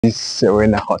This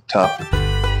Serena Hotel.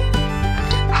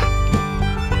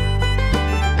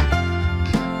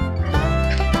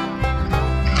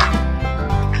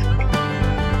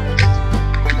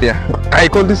 Yeah, I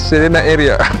call this Serena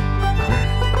area.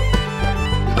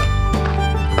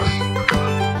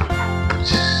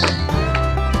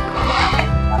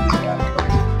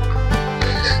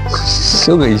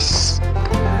 So guys,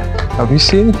 have you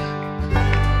seen?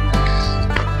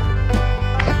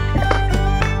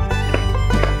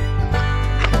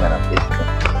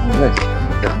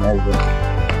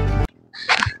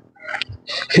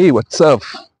 Hey, what's up?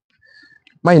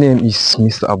 My name is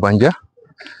Mr. Abanja,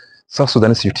 South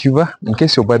Sudanese YouTuber. In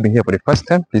case you're vibing here for the first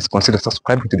time, please consider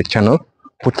subscribing to the channel,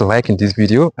 put a like in this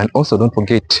video, and also don't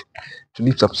forget to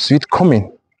leave some sweet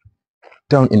comment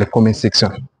down in the comment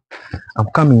section. I'm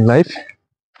coming live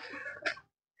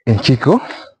in Chico.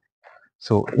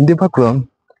 So in the background,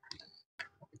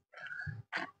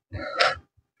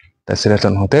 that's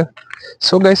Sheraton Hotel.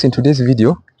 So guys, in today's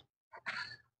video,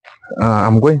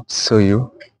 I'm going to show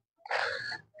you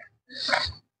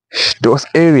those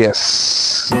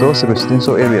areas, those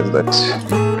residential areas that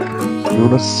you will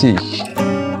not see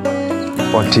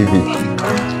on TV.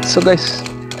 So guys,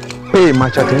 pay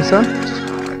much attention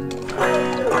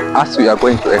as we are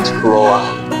going to explore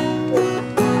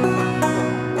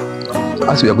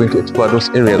those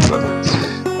areas that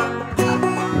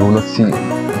you will not see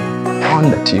on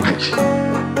the TV.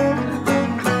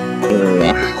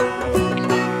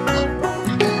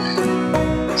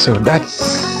 So that's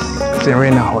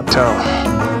Serena Hotel.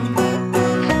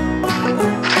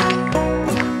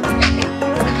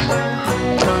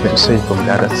 Let me say from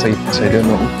the other side, I don't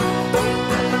know.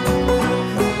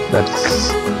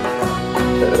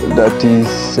 That is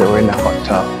Serena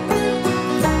Hotel.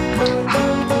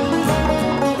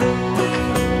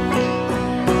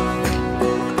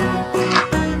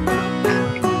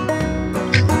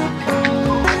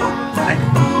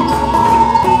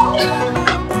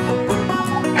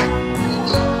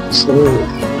 So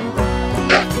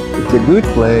it's a good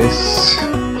place.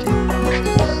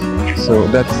 So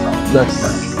that's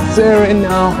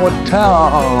Serena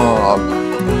Hotel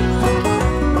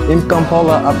in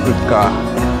Kampala, Africa.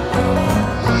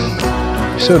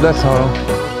 So that's how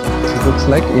it looks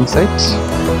like inside.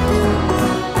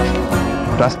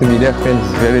 Trust me, their fence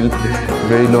is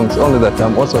very long. It's only that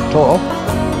I'm also tall.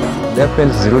 Their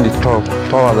fence is really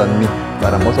taller than me,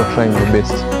 but I'm also trying my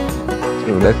best.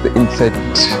 So that's the inside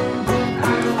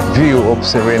view of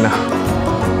Serena.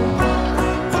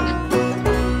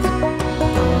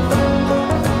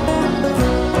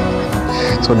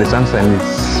 So the sunshine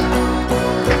is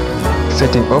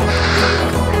setting up.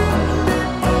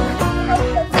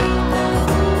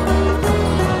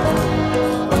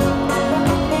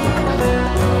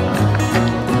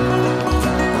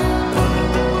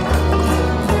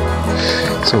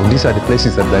 So these are the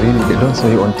places that they don't show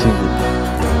you on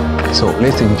TV. So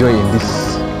let's enjoy in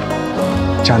this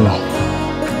channel.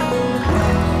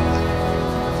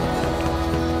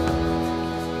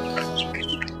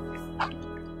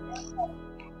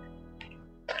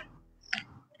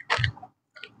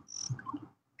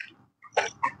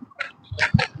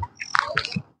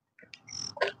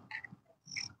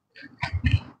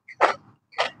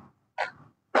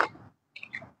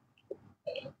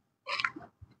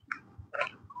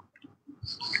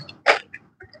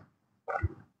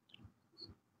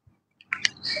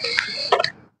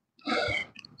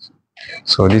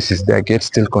 So this is their gate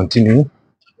still continuing.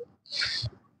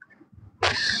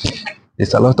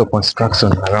 There's a lot of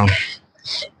construction around.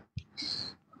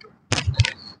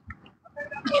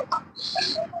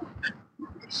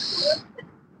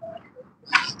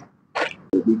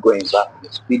 We're going back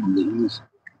to speed in the news.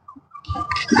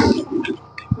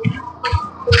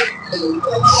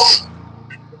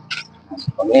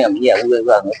 I'm here,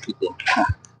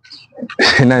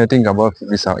 Now you think about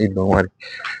this, don't worry.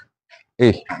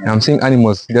 Hey, I'm seeing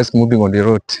animals just moving on the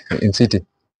road in city.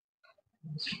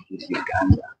 This is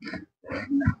Uganda.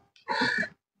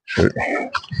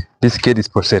 This gate is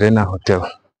for Serena Hotel.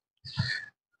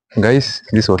 Guys,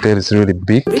 this hotel is really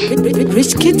big.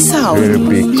 Rich Kid Sound. Very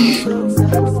big.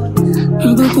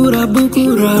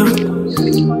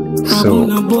 So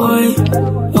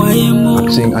I'm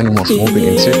seeing animals moving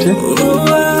in city.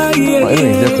 But anyway,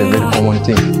 it's just a very common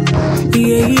thing.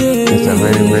 It's a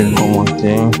very common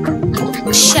thing.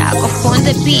 Shag up on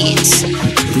the beat.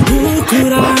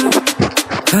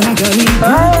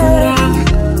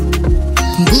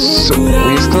 So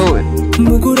we still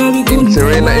in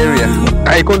Serena area.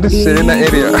 I call this Serena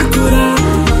area.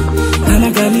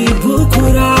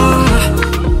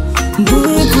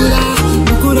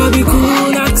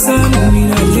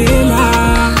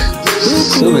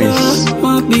 So guys,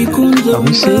 have you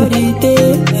seen?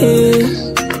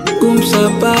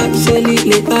 Kumsapa seli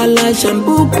le ala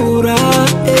shampukura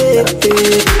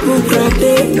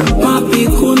bukrate mapi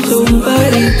kunto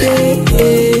mbarite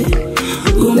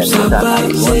kumsapa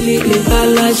seli le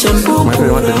ala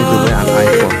shampukura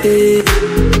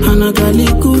anagali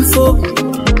kumfo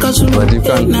But you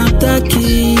can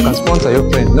sponsor your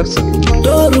friend, not so.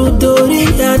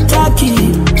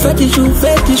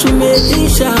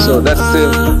 So that's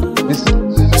still this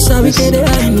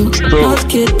pro.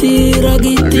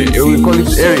 We call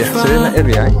it area, Serena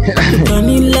area.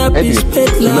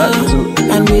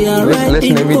 Let's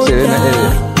name it Serena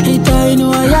area.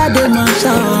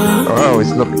 Oh,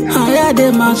 it's lovely.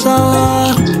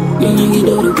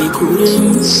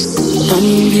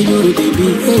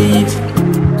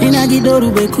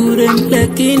 Inagidoru bekurem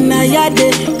lekina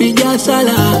yade bija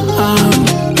salam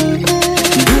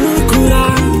bukura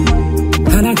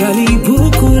anagali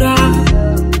bukura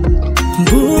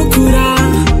bukura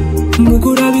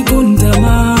bukura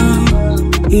bikundama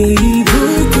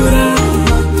bukura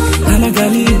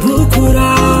anagali bukura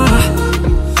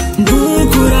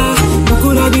bukura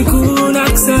bukura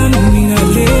bikunaksan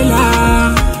minalela.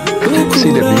 See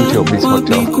the beauty of this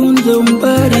hotel.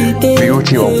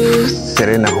 Beauty of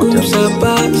Serena Hotel. This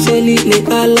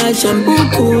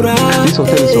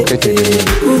hotel is located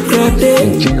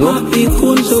in Chigo. Just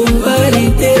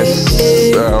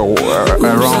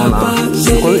around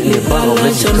in the bank of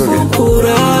Lake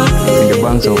Victoria. In the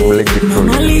banks of Lake Victoria.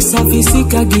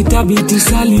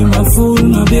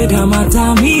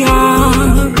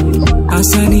 So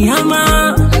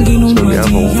we have a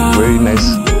very nice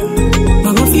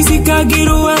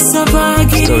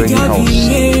storage house.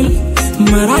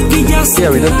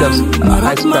 Yeah, we don't have a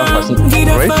high staff facility,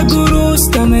 right?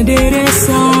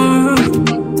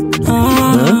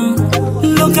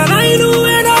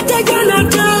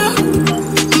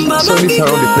 So this is how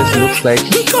the place looks like in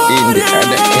the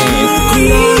other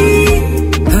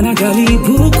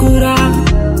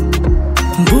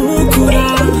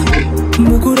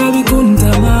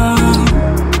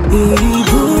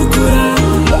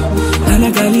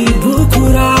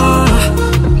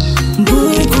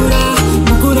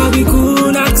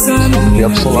we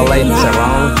have solar lights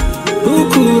around.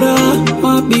 Bukura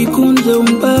mabikunze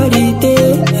umbarite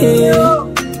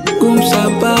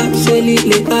kumsapa seli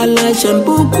le ala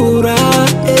shampukura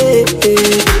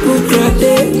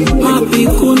bukrate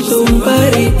mabikunze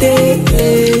umbarite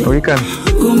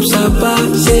kumsapa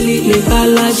seli le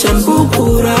ala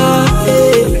shampukura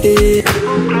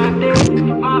bukrate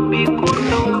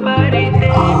mabikunze umbarite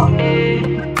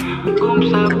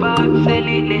kumsapa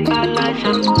seli le ala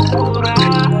shampukura.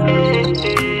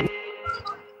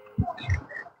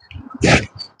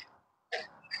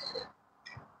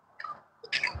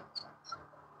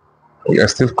 We are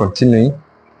still continuing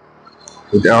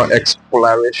with our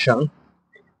exploration.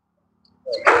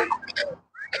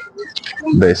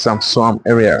 There is some swamp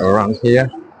area around here.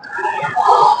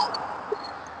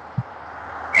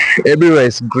 Everywhere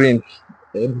is green.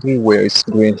 Everywhere is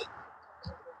green.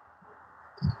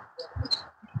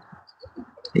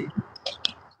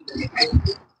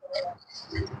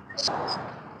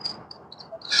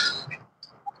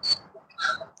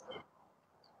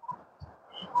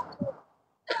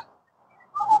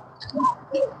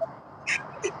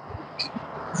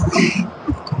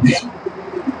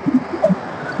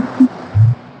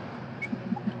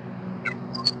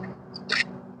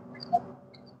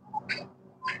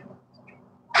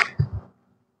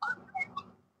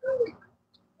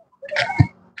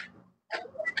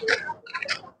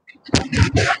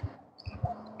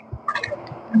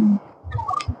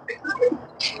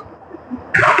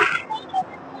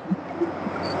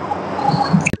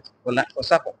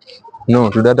 No,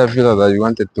 to the other villa that you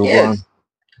wanted to go on.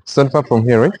 It's not far from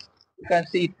here, right? You can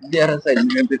see it the other side in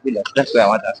the village. That's where I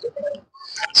want us to go.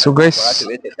 So guys, To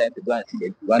wait the time to go and see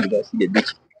the, want to go see the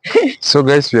beach. so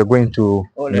guys, we are going to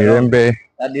Mirembe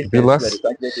Villas.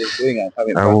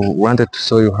 I wanted to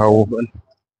show you how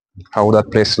that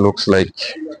place looks like.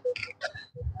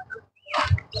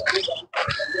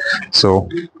 So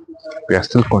we are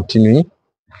still continuing,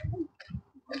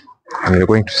 and we're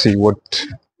going to see what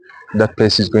that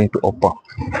place is going to offer.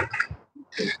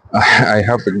 I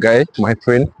have a guy, my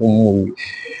friend, whom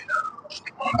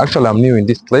actually I'm new in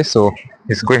this place, so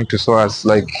he's going to show us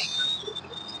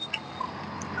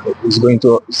he's going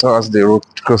to show us the route,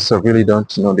 because I really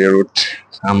don't know the route.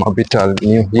 I'm a bit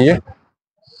new here,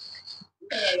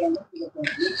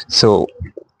 so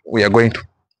we are going to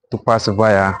pass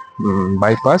via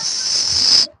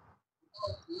bypass.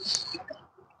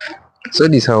 So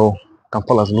this is how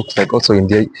Kampala looks like, also in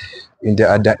the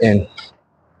other end.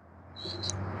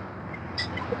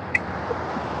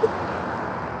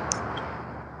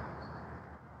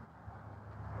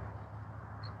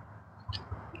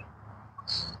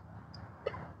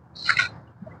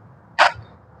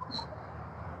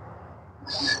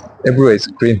 Everywhere is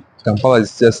green. Kampala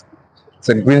is just, it's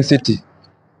a green city.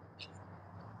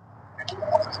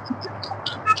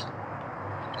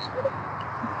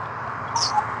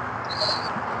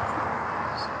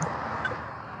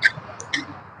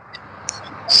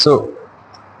 So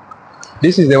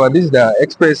this is the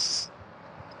express.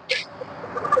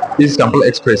 This is Kampala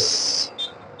Express.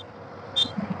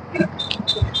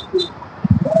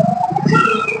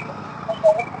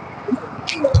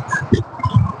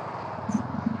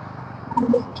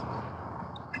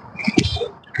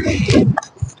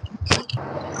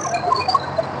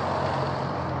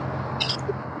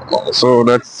 So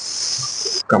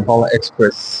that's Kampala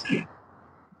Express.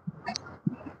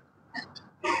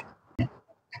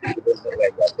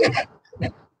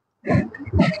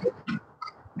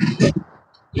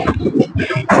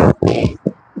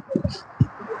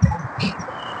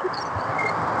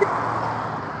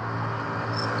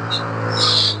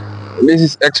 This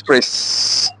is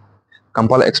Express,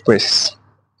 Kampala Express.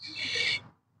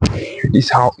 This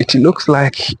is how it looks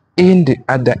like in the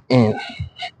other end.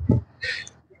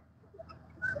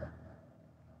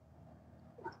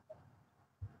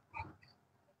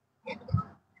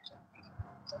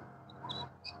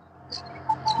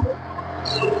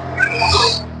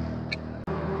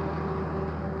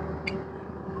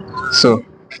 So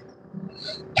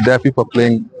there are people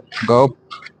playing golf.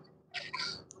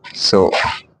 So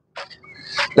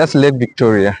that's Lake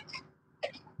Victoria.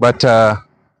 But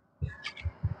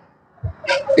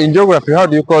in geography, how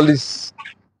do you call this?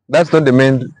 That's not the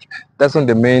main. That's not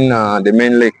the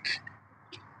main lake.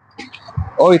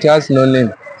 Oh, it has no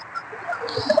name.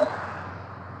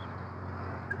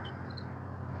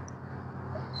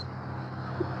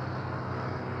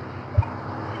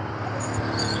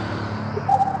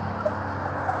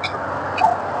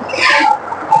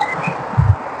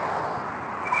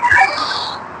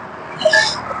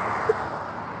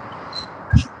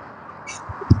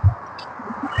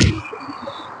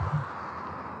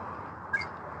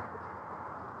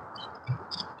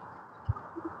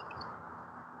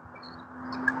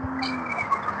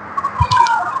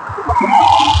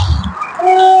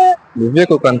 The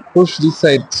vehicle can push this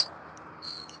side.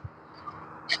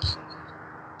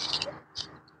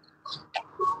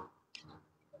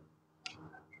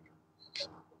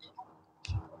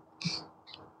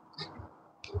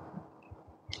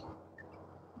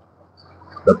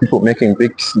 The people making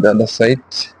bricks the other side.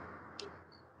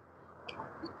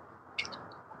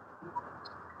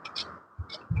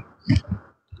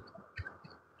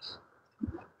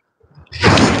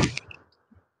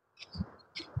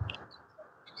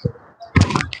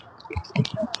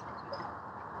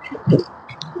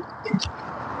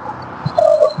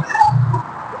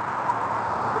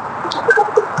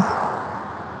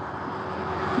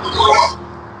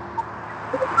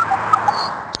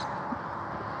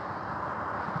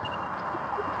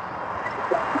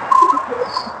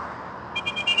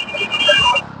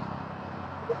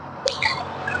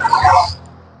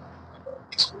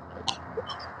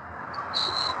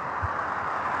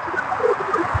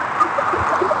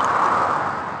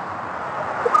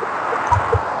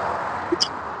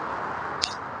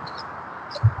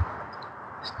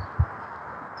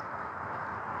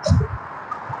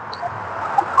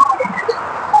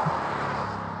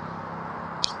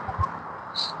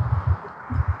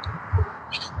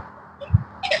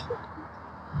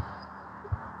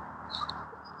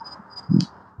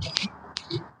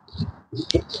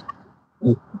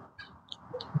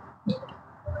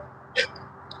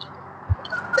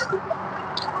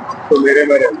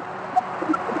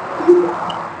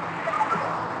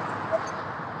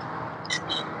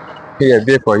 Here,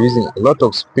 vehicle are using a lot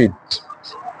of speed,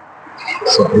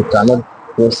 so you cannot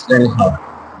cross anyhow.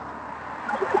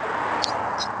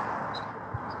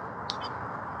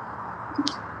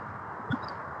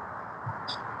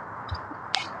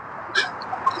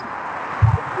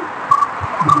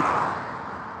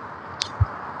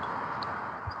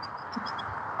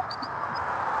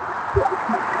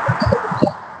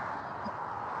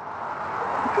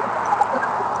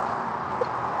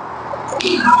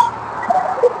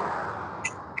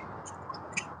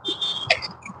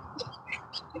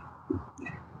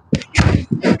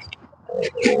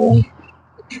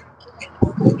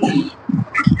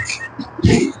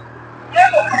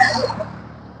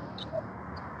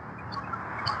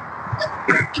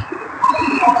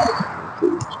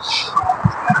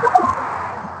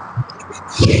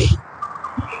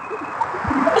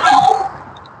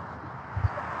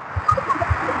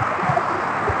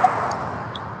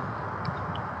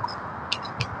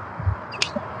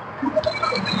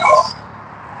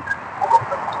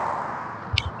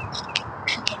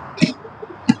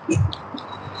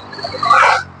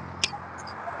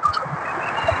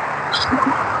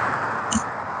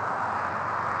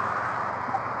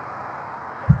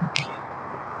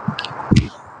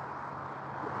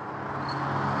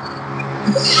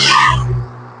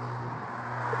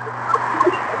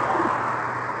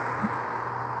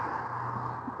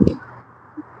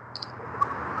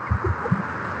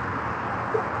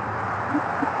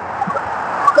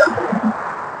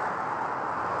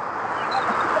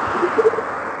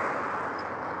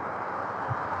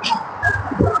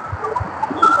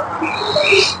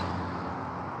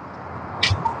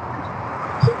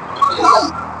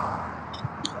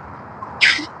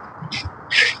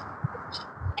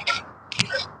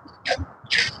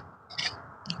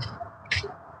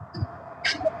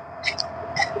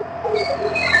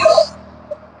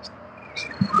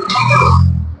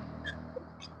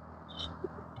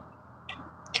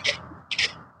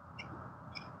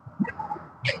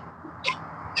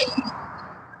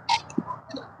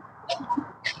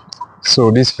 So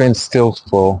this fence still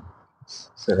for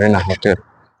Serena Hotel.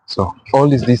 So all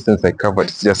this distance I covered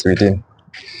is just within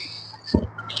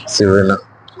Serena.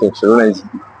 So Serena is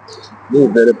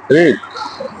very big.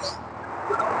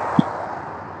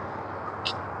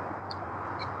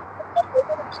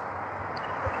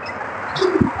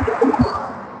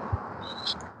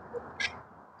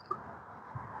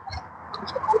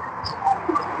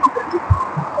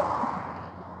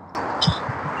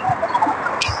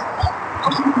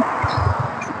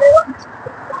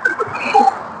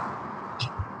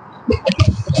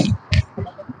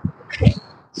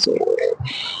 So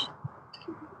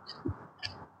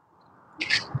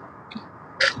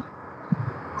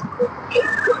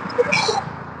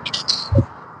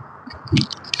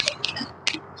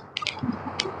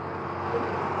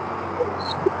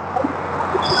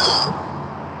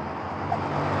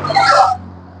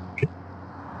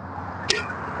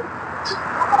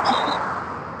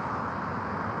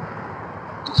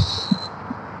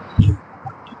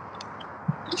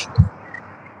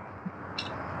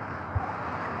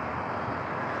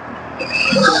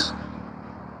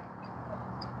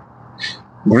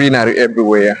greenery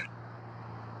everywhere.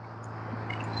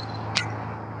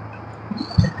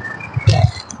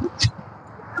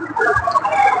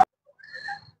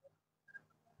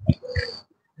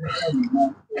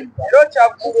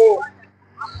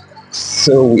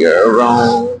 So we are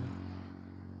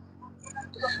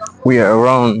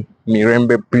around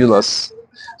Mirembe Villas.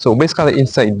 So basically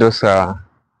inside those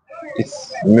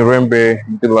it's Mirembe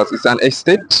Villas. It's an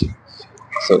estate.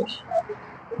 So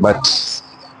but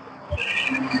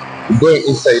going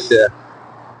inside there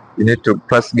you need to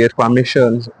first get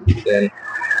permission, then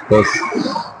because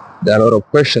there are a lot of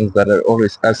questions that I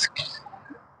always ask.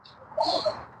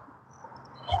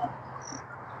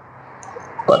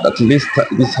 But at least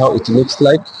this is how it looks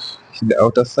like in the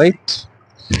outer side.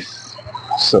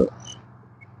 So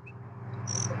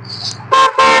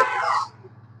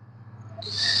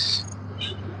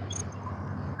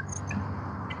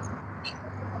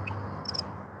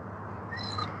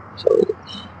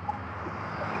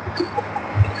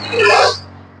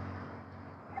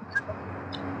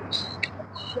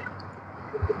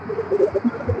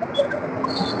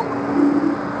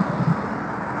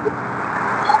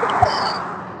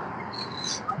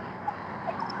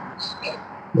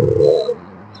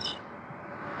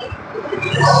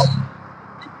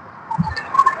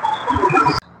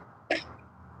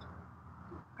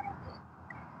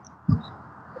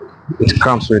it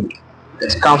comes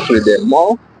with the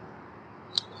mall.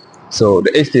 So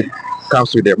the estate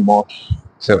comes with a mall.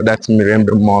 So that's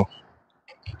Mirembe Mall.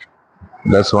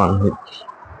 That's one.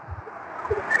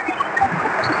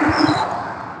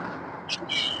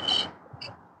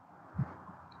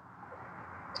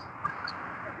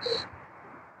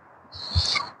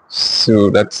 So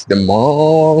that's the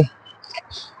mall.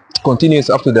 It continues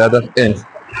up to the other end.